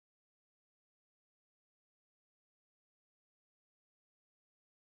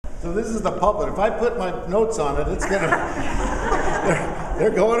So this is the pulpit. If I put my notes on it, it's gonna, they're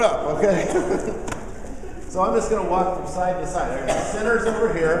going up, okay? So I'm just gonna walk from side to side. I got the sinners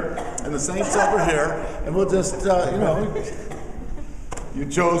over here and the saints over here, and we'll just, you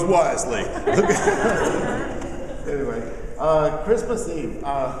chose wisely. Anyway, Christmas Eve.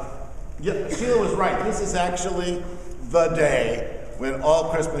 Sheila was right. This is actually the day when all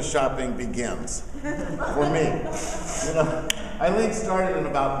Christmas shopping begins for me. Eileen started in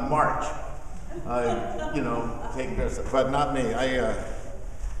about March. Taking care of stuff, but not me. I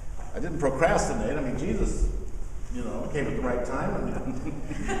didn't procrastinate. I mean, Jesus, came at the right time, and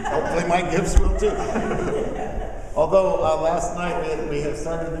hopefully my gifts will too. Although last night we have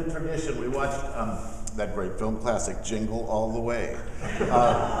started a new tradition. We watched that great film classic, Jingle All the Way.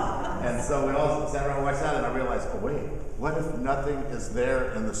 And so we all sat around and watched that, and I realized, oh wait, what if nothing is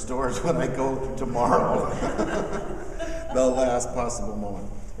there in the stores when I go tomorrow? The last possible moment.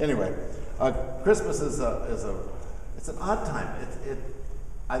 Anyway, Christmas is it's an odd time.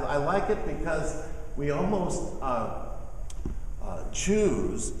 I like it because we almost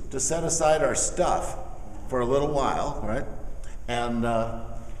choose to set aside our stuff for a little while, right? And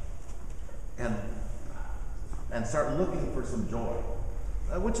start looking for some joy,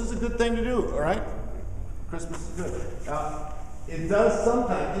 which is a good thing to do, all right? Christmas is good. It does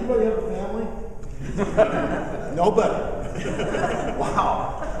sometimes. Anybody have a family? Nobody.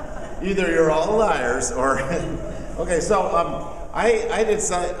 Wow. Either you're all liars or... Okay, so I did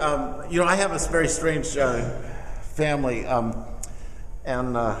some, I have this very strange family,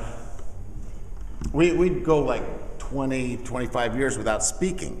 and we'd go like 20, 25 years without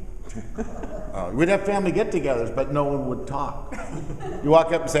speaking. We'd have family get-togethers, but no one would talk. You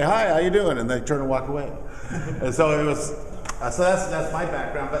walk up and say, "Hi, how you doing?" and they turn and walk away. And so it was. So that's my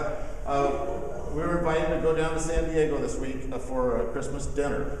background. But we were invited to go down to San Diego this week for a Christmas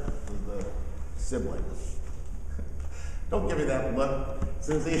dinner with the siblings. Don't give me that look,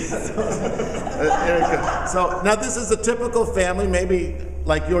 Susie. So now this is a typical family, maybe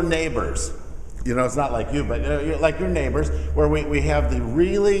like your neighbors. It's not like you, but like your neighbors, where we have the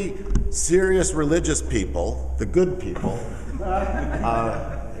really serious religious people, the good people.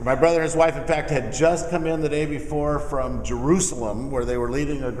 My brother and his wife, in fact, had just come in the day before from Jerusalem, where they were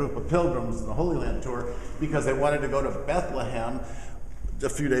leading a group of pilgrims in the Holy Land tour, because they wanted to go to Bethlehem a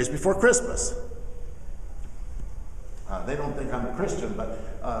few days before Christmas. They don't think I'm a Christian, but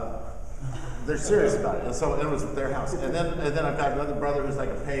they're serious about it. And so it was at their house. And then I've got another brother who's like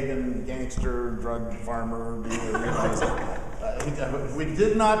a pagan gangster, drug farmer. We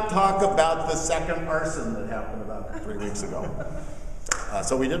did not talk about the second arson that happened about 3 weeks ago.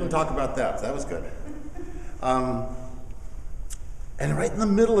 So we didn't talk about that. That was good. And right in the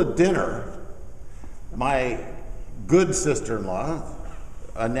middle of dinner, my good sister-in-law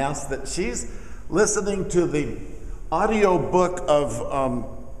announced that she's listening to the audio book of,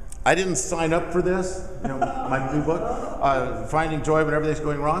 I didn't sign up for this, my new book, Finding Joy When Everything's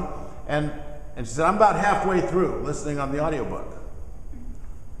Going Wrong. And she said, I'm about halfway through listening on the audiobook.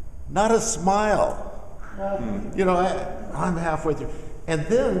 Not a smile. I'm halfway through. And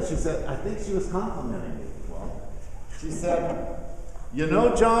then she said, I think she was complimenting me. Well, she said,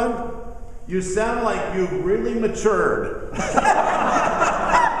 John, you sound like you've really matured.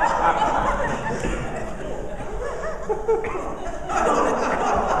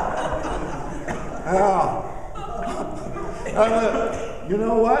 You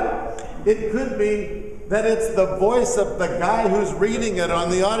know what? It could be that it's the voice of the guy who's reading it on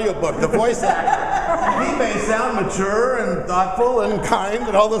the audiobook, the voice actor. He may sound mature and thoughtful and kind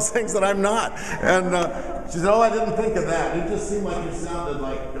and all those things that I'm not. And she said, I didn't think of that. It just seemed like you sounded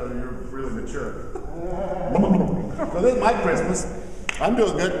like you're really mature. So this is my Christmas. I'm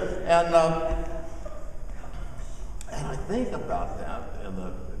doing good. And I think about that and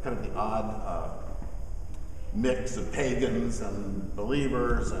the kind of the odd mix of pagans and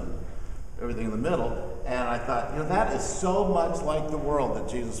believers and everything in the middle, and I thought, that is so much like the world that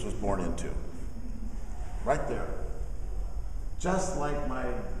Jesus was born into. Right there. Just like my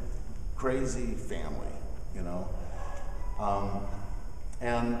crazy family,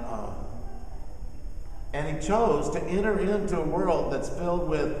 And he chose to enter into a world that's filled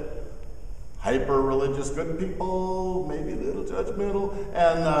with hyper-religious good people, maybe a little judgmental,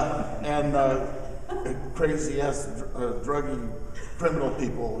 and crazy-ass, druggy, criminal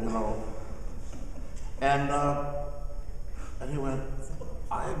people, And he went,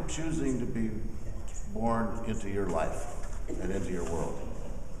 I'm choosing to be born into your life and into your world.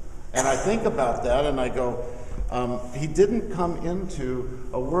 And I think about that and I go, he didn't come into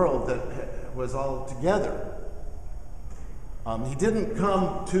a world that was all together. He didn't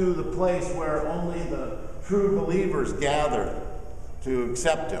come to the place where only the true believers gathered to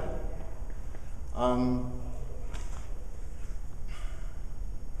accept him.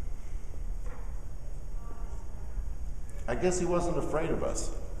 I guess he wasn't afraid of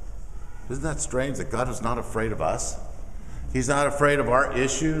us. Isn't that strange that God was not afraid of us? He's not afraid of our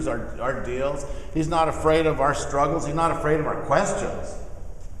issues, our deals. He's not afraid of our struggles. He's not afraid of our questions.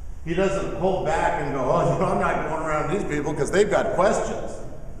 He doesn't pull back and go, oh, I'm not going around these people because they've got questions.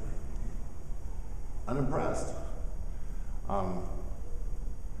 Unimpressed.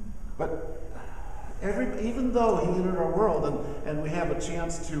 But even though he entered our world and we have a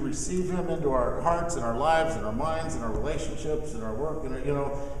chance to receive him into our hearts and our lives and our minds and our relationships and our work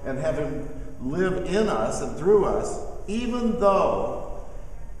and have him live in us and through us, even though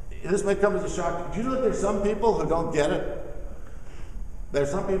this may come as a shock. Do you know that there's some people who don't get it? There's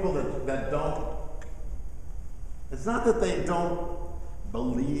some people that don't. It's not that they don't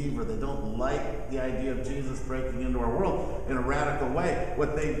believe or they don't like the idea of Jesus breaking into our world in a radical way.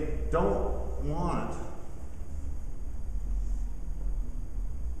 What they don't want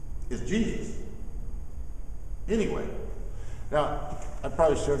is Jesus. Anyway, now I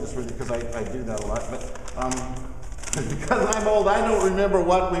probably shared this with you because I do that a lot, but because I'm old, I don't remember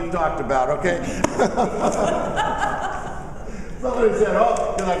what we've talked about, okay? Somebody said,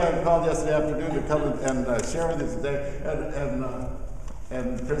 oh, I got called yesterday afternoon to come and share with you today,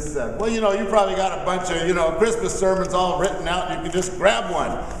 and Chris said, well, you probably got a bunch of, Christmas sermons all written out, and you can just grab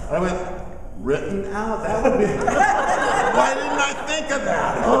one. And I went, written out? That would be, why didn't I think of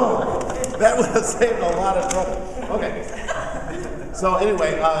that? Oh, that would have saved a lot of trouble. Okay. So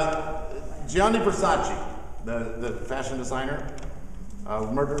anyway, Gianni Versace, the fashion designer,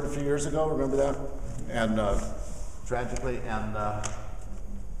 murdered a few years ago, remember that? And tragically, and I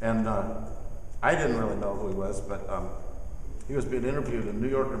didn't really know who he was, but he was being interviewed in New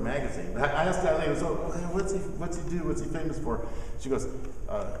Yorker magazine. I asked Eileen, so what's he do? What's he famous for? She goes,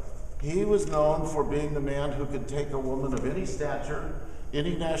 he was known for being the man who could take a woman of any stature,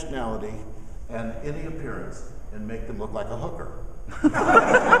 any nationality, and any appearance, and make them look like a hooker.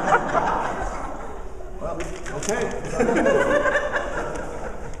 Well, okay.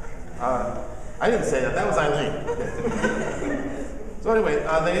 I didn't say that. That was Eileen. So anyway,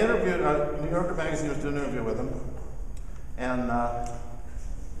 they interviewed, New Yorker magazine was doing an interview with him, and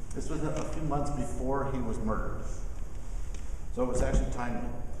this was a few months before he was murdered. So it was actually timely.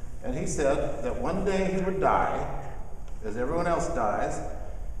 And he said that one day he would die, as everyone else dies,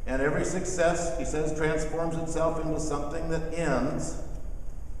 and every success, he says, transforms itself into something that ends.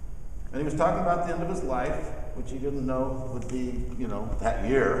 And he was talking about the end of his life, which he didn't know would be, that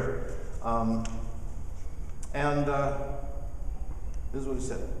year. This is what he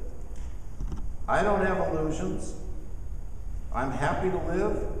said. I don't have illusions. I'm happy to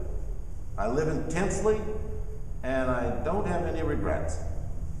live. I live intensely, and I don't have any regrets.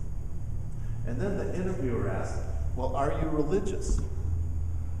 And then the interviewer asked, well, are you religious?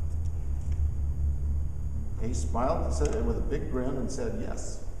 He smiled and said, with a big grin, and said,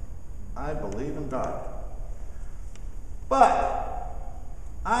 yes, I believe in God. But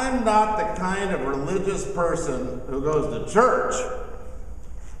I'm not the kind of religious person who goes to church,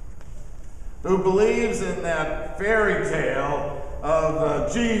 who believes in that fairy tale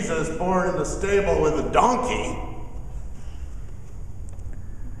of Jesus born in the stable with a donkey.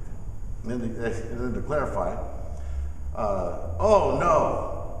 And then to clarify, oh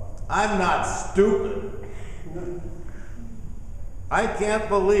no, I'm not stupid. I can't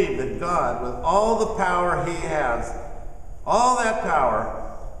believe that God, with all the power he has, all that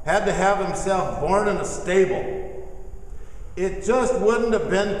power, had to have himself born in a stable. It just wouldn't have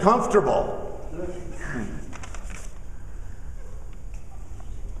been comfortable.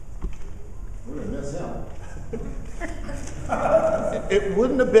 We're going to miss him. It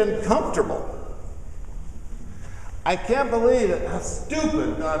wouldn't have been comfortable. I can't believe it, how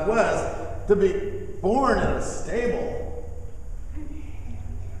stupid God was to be born in a stable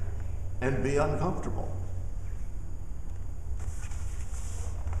and be uncomfortable.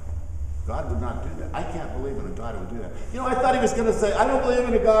 God would not do that. I can't believe in a God who would do that. I thought he was going to say, I don't believe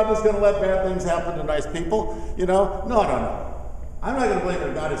in a God who's going to let bad things happen to nice people. No. I'm not going to believe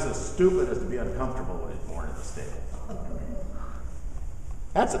in a God who's so stupid as to be uncomfortable when he's born in the stable.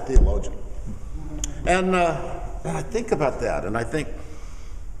 That's a theologian. And I think about that, and I think,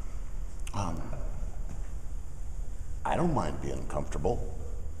 I don't mind being uncomfortable.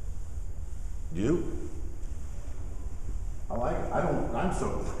 Do you? I like it. I'm so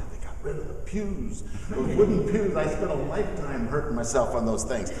glad they got rid of the pews. Those wooden pews, I spent a lifetime hurting myself on those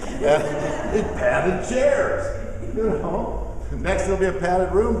things. These padded chairs, Next it'll be a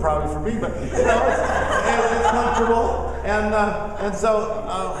padded room probably for me, but you know, it's comfortable. And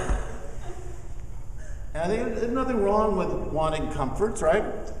so, and I think there's nothing wrong with wanting comforts, right?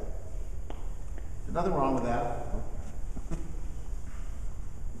 There's nothing wrong with that.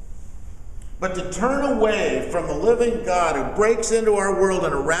 But to turn away from the living God who breaks into our world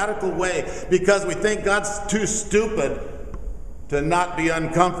in a radical way because we think God's too stupid to not be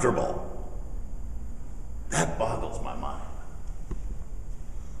uncomfortable, that boggles my mind.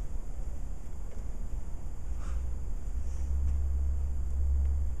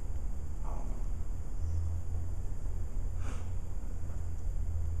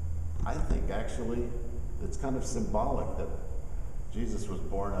 I think actually it's kind of symbolic that Jesus was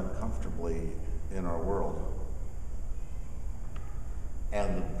born uncomfortably in our world.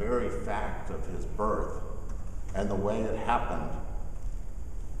 And the very fact of his birth and the way it happened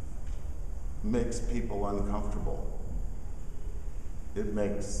makes people uncomfortable. It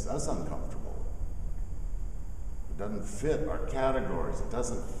makes us uncomfortable. It doesn't fit our categories. It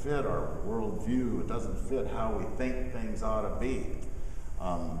doesn't fit our worldview. It doesn't fit how we think things ought to be.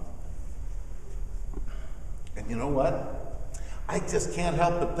 And you know what? I just can't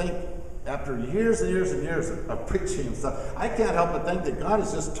help but think, after years and years and years of preaching and stuff, I can't help but think that God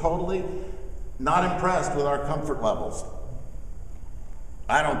is just totally not impressed with our comfort levels.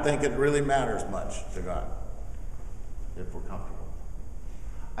 I don't think it really matters much to God if we're comfortable.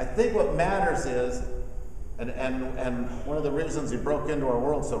 I think what matters is, and one of the reasons he broke into our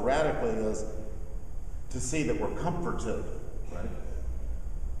world so radically is to see that we're comforted, right?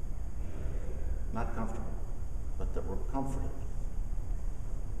 Not comfortable, but that we're comforted.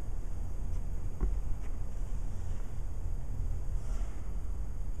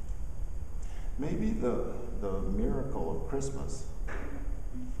 Maybe the miracle of Christmas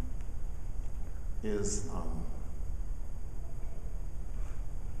is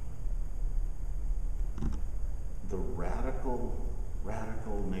the radical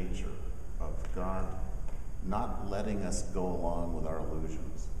nature of God not letting us go along with our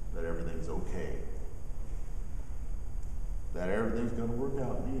illusions, that everything's okay, that everything's going to work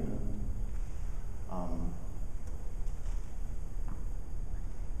out in the end.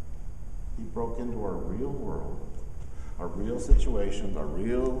 He broke into our real world, our real situations, our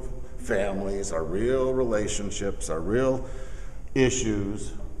real families, our real relationships, our real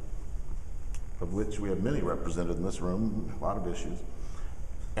issues, of which we have many represented in this room, a lot of issues.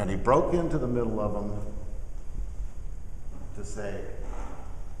 And he broke into the middle of them to say,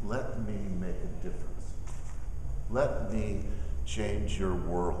 let me make a difference. Let me change your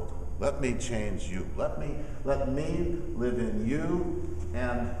world. Let me change you. Let me live in you.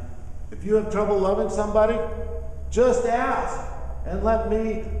 And if you have trouble loving somebody, just ask and let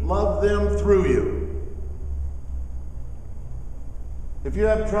me love them through you. If you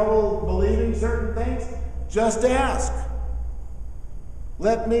have trouble believing certain things, just ask.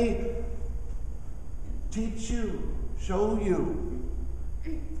 Let me teach you, show you.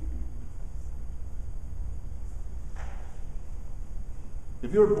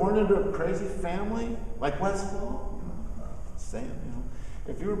 If you were born into a crazy family, like Westfall, saying, you know,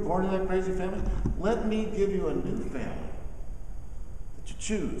 if you were born in that crazy family, let me give you a new family that you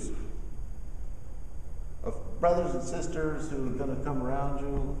choose, of brothers and sisters who are going to come around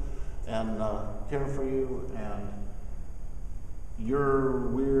you and care for you, and your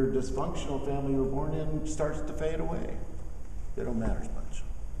weird dysfunctional family you were born in starts to fade away. They don't matter as much.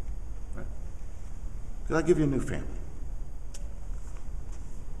 Right? Because I'll give you a new family.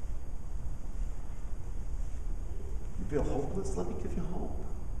 You feel hopeless? Let me give you hope.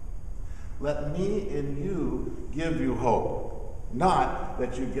 Let me in you give you hope. Not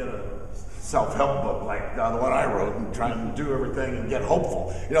that you get a self-help book like the one I wrote and trying to do everything and get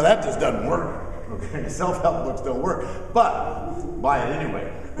hopeful. You know, that just doesn't work. Okay, self-help books don't work. But, buy it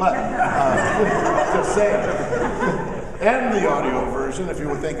anyway. But, just saying. And the audio version, if you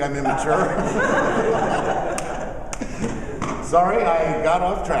would think I'm immature. Sorry, I got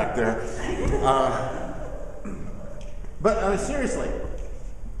off track there. But seriously,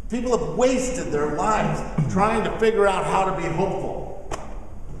 people have wasted their lives trying to figure out how to be hopeful.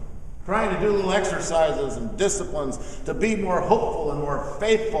 Trying to do little exercises and disciplines to be more hopeful and more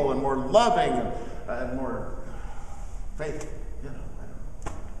faithful and more loving and more faithful. You know, I don't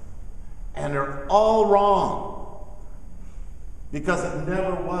know. And they're all wrong. Because it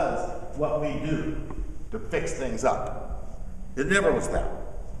never was what we do to fix things up. It never was that.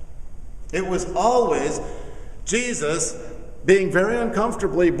 It was always Jesus being very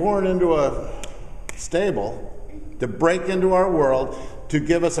uncomfortably born into a stable to break into our world, to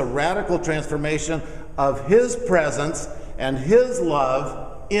give us a radical transformation of his presence and his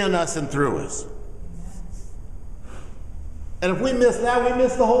love in us and through us. And if we miss that, we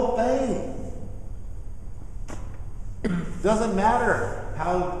miss the whole thing. Doesn't matter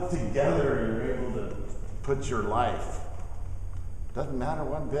how together you're able to put your life. Doesn't matter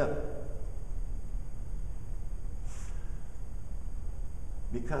one bit.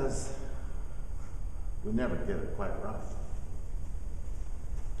 Because we never get it quite right.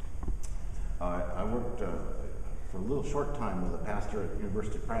 I worked for a little short time with a pastor at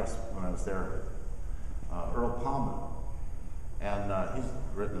University Press when I was there, Earl Palmer. And he's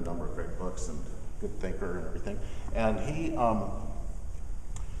written a number of great books and good thinker and everything. And he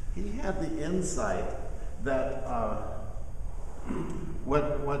had the insight that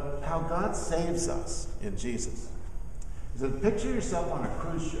how God saves us in Jesus. He said, picture yourself on a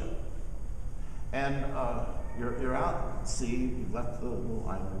cruise ship, and you're out at sea. You left the little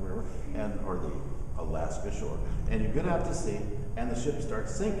island or wherever, or the Alaska shore, and you get out to sea, and the ship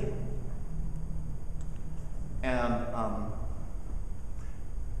starts sinking. And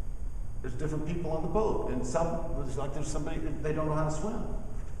there's different people on the boat, and there's somebody, they don't know how to swim.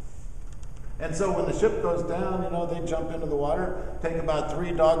 And so when the ship goes down, they jump into the water, take about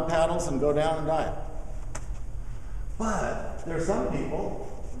 3 dog paddles, and go down and dive. But there's some people,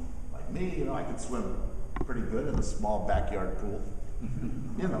 like me, I can swim pretty good in a small backyard pool.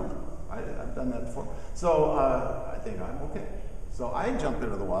 I've done that before. So I think I'm okay. So I jump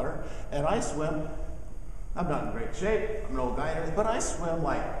into the water, and I swim. I'm not in great shape. I'm an old guy and everything, but I swim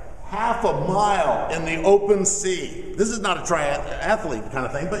like half a mile in the open sea. This is not a triathlete kind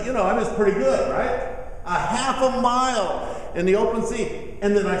of thing, but I was pretty good, right? A half a mile in the open sea,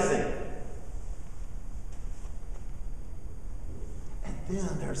 and then I sink. And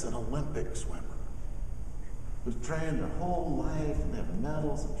then there's an Olympic swimmer who's trained their whole life, and they have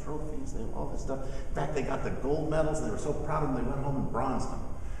medals and trophies, they have all this stuff. In fact, they got the gold medals, and they were so proud of them, they went home and bronzed them.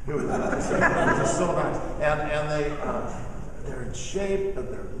 It was just so nice. And they're in shape,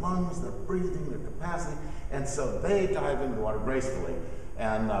 of their lungs, their breathing, their capacity, and so they dive into the water gracefully,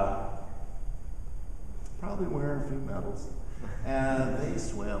 and probably wearing a few medals, and they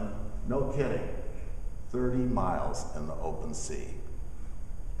swim, no kidding, 30 miles in the open sea,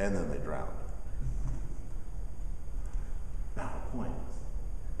 and then they drown. Now the point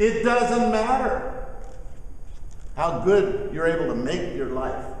is, it doesn't matter how good you're able to make your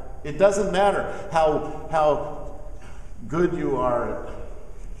life. It doesn't matter how good you are at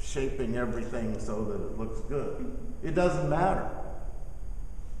shaping everything so that it looks good. It doesn't matter.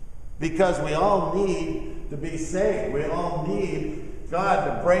 Because we all need to be saved. We all need God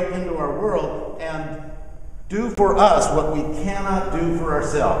to break into our world and do for us what we cannot do for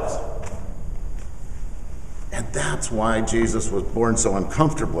ourselves. And that's why Jesus was born so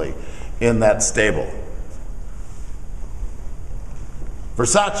uncomfortably in that stable.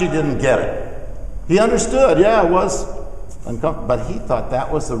 Versace didn't get it. He understood, it was uncomfortable, but he thought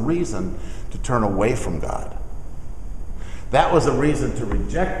that was the reason to turn away from God. That was a reason to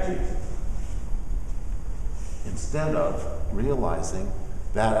reject Jesus. Instead of realizing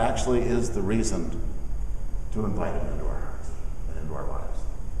that actually is the reason to invite him into our hearts and into our lives.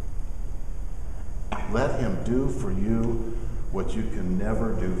 Let him do for you what you can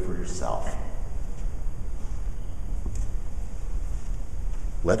never do for yourself.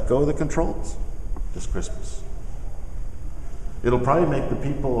 Let go of the controls this Christmas. It'll probably make the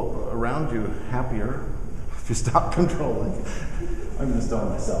people around you happier if you stop controlling. I'm just telling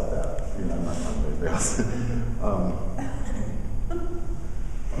myself that. I'm not anybody else.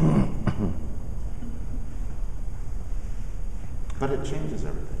 But it changes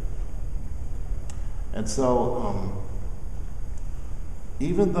everything. And so,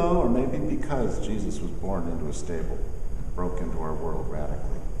 even though, or maybe because Jesus was born into a stable, and broke into our world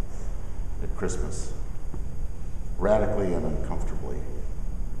radically at Christmas, radically and uncomfortably,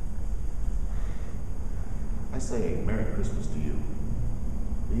 I say Merry Christmas to you,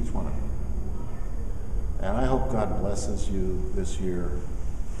 each one of you. And I hope God blesses you this year,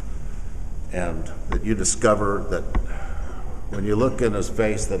 and that you discover that when you look in his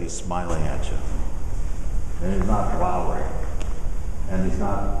face that he's smiling at you, and he's not glowering, and he's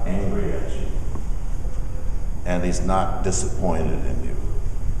not angry at you, and he's not disappointed in you,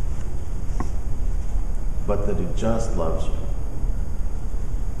 but that he just loves you.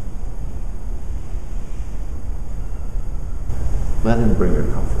 Let him bring your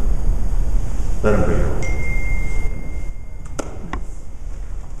comfort. Let him bring your hope.